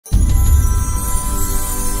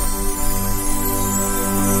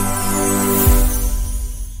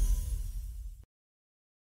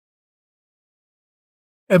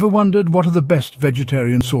Ever wondered what are the best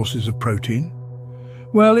vegetarian sources of protein?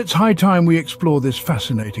 Well, it's high time we explore this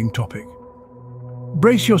fascinating topic.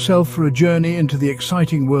 Brace yourself for a journey into the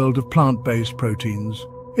exciting world of plant-based proteins.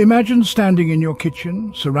 Imagine standing in your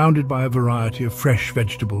kitchen, surrounded by a variety of fresh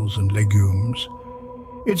vegetables and legumes.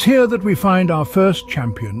 It's here that we find our first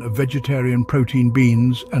champion of vegetarian protein: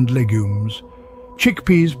 beans and legumes.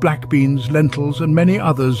 Chickpeas, black beans, lentils and many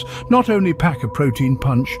others not only pack a protein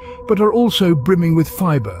punch, but are also brimming with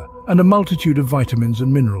fiber and a multitude of vitamins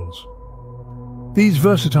and minerals. These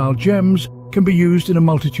versatile gems can be used in a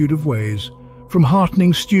multitude of ways, from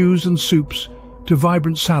heartening stews and soups to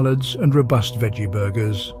vibrant salads and robust veggie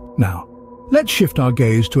burgers. Now, let's shift our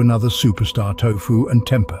gaze to another superstar: tofu and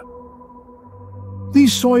tempeh.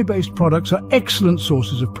 These soy-based products are excellent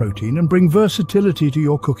sources of protein and bring versatility to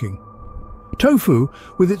your cooking. Tofu,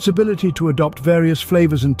 with its ability to adopt various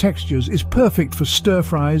flavors and textures, is perfect for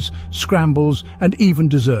stir-fries, scrambles, and even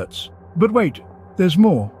desserts. But wait, there's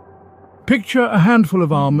more. Picture a handful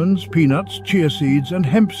of almonds, peanuts, chia seeds, and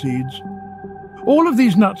hemp seeds. All of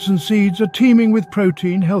these nuts and seeds are teeming with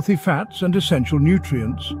protein, healthy fats, and essential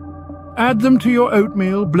nutrients. Add them to your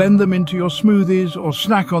oatmeal, blend them into your smoothies, or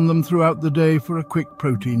snack on them throughout the day for a quick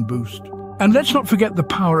protein boost. And let's not forget the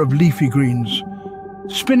power of leafy greens.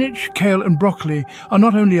 Spinach, kale and broccoli are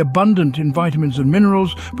not only abundant in vitamins and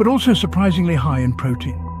minerals, but also surprisingly high in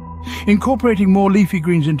protein. Incorporating more leafy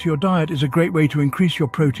greens into your diet is a great way to increase your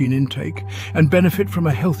protein intake and benefit from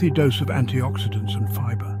a healthy dose of antioxidants and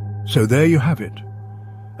fiber. So there you have it.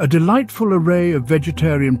 A delightful array of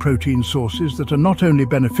vegetarian protein sources that are not only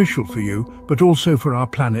beneficial for you, but also for our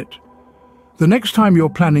planet. The next time you're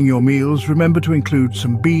planning your meals, remember to include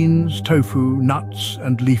some beans, tofu, nuts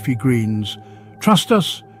and leafy greens. Trust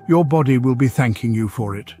us, your body will be thanking you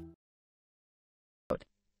for it.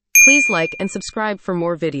 Please like and subscribe for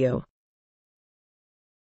more video.